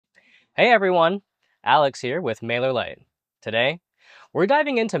Hey everyone, Alex here with MailerLite. Today, we're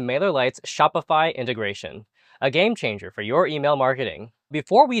diving into MailerLite's Shopify integration, a game changer for your email marketing.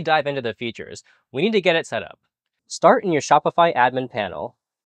 Before we dive into the features, we need to get it set up. Start in your Shopify admin panel,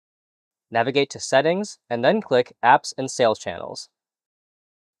 navigate to Settings, and then click Apps and Sales Channels.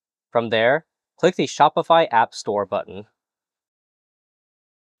 From there, click the Shopify App Store button.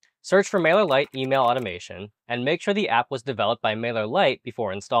 Search for MailerLite Email Automation, and make sure the app was developed by MailerLite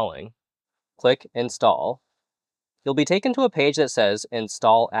before installing. Click Install. You'll be taken to a page that says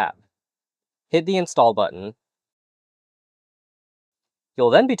Install App. Hit the Install button.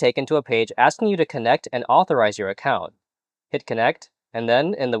 You'll then be taken to a page asking you to connect and authorize your account. Hit Connect, and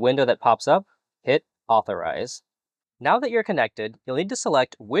then in the window that pops up, hit Authorize. Now that you're connected, you'll need to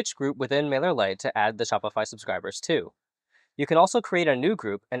select which group within MailerLite to add the Shopify subscribers to. You can also create a new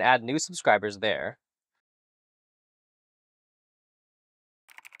group and add new subscribers there.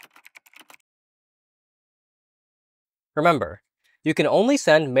 Remember, you can only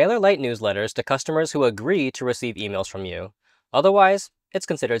send MailerLite newsletters to customers who agree to receive emails from you. Otherwise, it's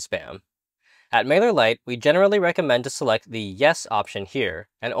considered spam. At MailerLite, we generally recommend to select the Yes option here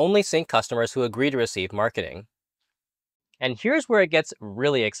and only sync customers who agree to receive marketing. And here's where it gets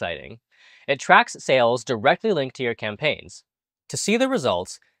really exciting. It tracks sales directly linked to your campaigns. To see the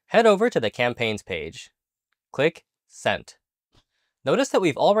results, head over to the Campaigns page. Click Sent. Notice that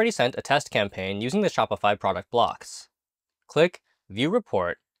we've already sent a test campaign using the Shopify product blocks. Click View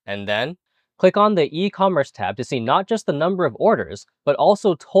Report, and then click on the e-commerce tab to see not just the number of orders, but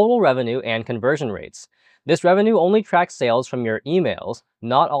also total revenue and conversion rates. This revenue only tracks sales from your emails,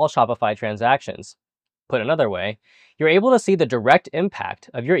 not all Shopify transactions. Put another way, you're able to see the direct impact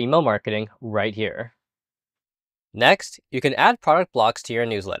of your email marketing right here. Next, you can add product blocks to your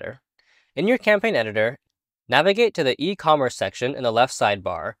newsletter. In your campaign editor, navigate to the e-commerce section in the left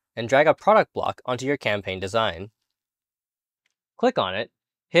sidebar and drag a product block onto your campaign design. Click on it,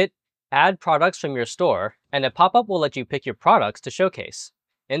 hit Add Products from your store, and a pop-up will let you pick your products to showcase.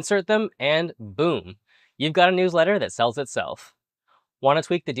 Insert them, and boom! You've got a newsletter that sells itself. Want to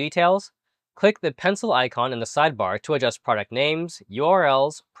tweak the details? Click the pencil icon in the sidebar to adjust product names,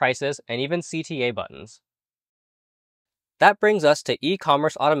 URLs, prices, and even CTA buttons. That brings us to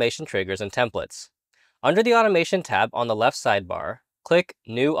e-commerce automation triggers and templates. Under the Automation tab on the left sidebar, click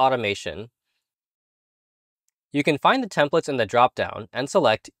New Automation. You can find the templates in the drop-down and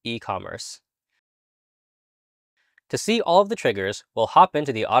select E-commerce. To see all of the triggers, we'll hop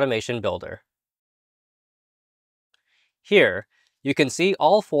into the Automation Builder. Here, you can see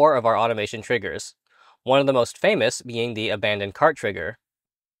all 4 of our automation triggers, one of the most famous being the Abandoned Cart trigger,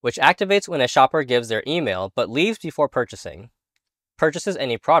 which activates when a shopper gives their email but leaves before purchasing. Purchases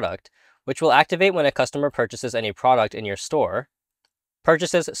any product, which will activate when a customer purchases any product in your store.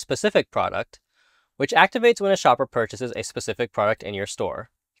 Purchases specific product, which activates when a shopper purchases a specific product in your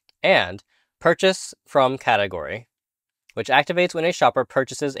store. And Purchase from category, which activates when a shopper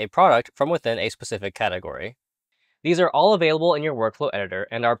purchases a product from within a specific category. These are all available in your workflow editor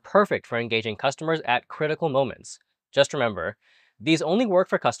and are perfect for engaging customers at critical moments. Just remember, these only work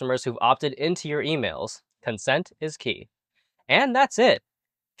for customers who've opted into your emails. Consent is key. And that's it.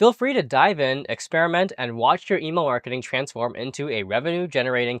 Feel free to dive in, experiment, and watch your email marketing transform into a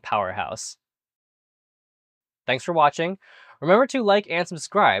revenue-generating powerhouse. Thanks for watching. Remember to like and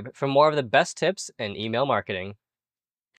subscribe for more of the best tips in email marketing.